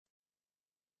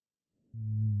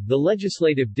The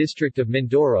Legislative District of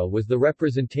Mindoro was the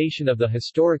representation of the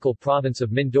historical province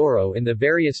of Mindoro in the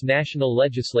various national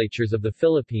legislatures of the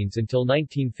Philippines until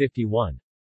 1951.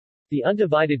 The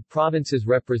undivided province's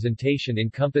representation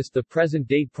encompassed the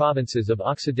present-day provinces of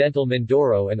Occidental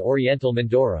Mindoro and Oriental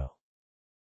Mindoro.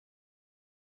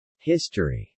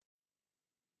 History.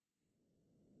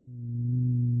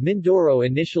 Mindoro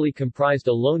initially comprised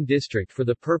a lone district for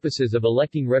the purposes of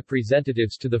electing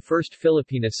representatives to the First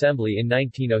Philippine Assembly in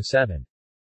 1907.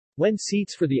 When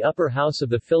seats for the upper house of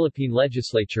the Philippine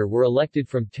legislature were elected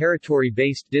from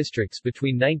territory-based districts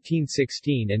between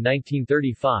 1916 and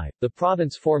 1935, the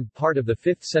province formed part of the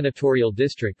 5th Senatorial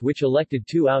District, which elected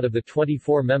 2 out of the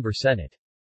 24-member Senate.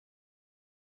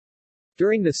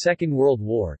 During the Second World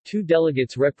War, 2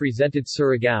 delegates represented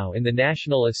Surigao in the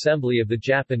National Assembly of the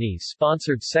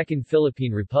Japanese-sponsored Second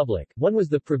Philippine Republic. One was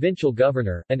the provincial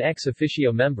governor, an ex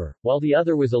officio member, while the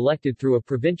other was elected through a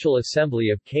provincial assembly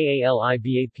of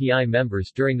KALIBAPI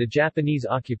members during the Japanese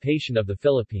occupation of the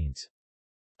Philippines.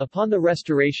 Upon the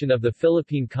restoration of the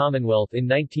Philippine Commonwealth in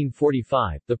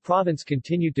 1945, the province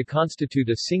continued to constitute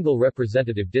a single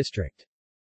representative district.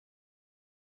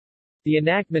 The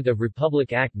enactment of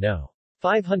Republic Act No.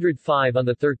 505 on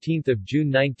 13 June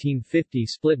 1950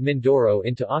 split Mindoro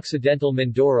into Occidental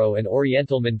Mindoro and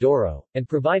Oriental Mindoro, and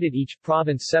provided each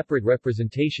province separate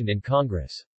representation in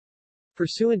Congress.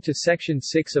 Pursuant to Section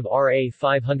 6 of RA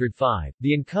 505,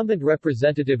 the incumbent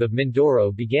representative of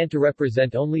Mindoro began to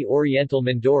represent only Oriental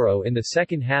Mindoro in the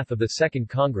second half of the Second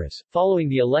Congress, following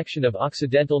the election of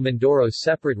Occidental Mindoro's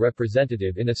separate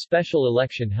representative in a special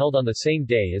election held on the same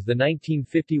day as the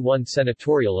 1951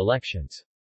 senatorial elections.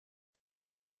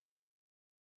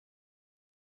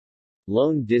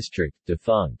 Lone district,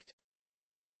 defunct.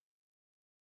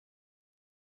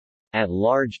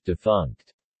 At-large,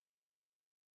 defunct.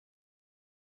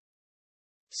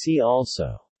 See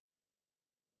also: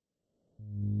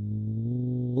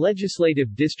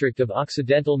 Legislative District of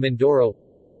Occidental Mindoro,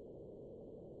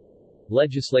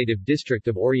 Legislative District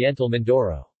of Oriental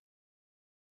Mindoro.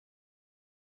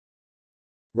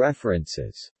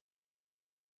 References.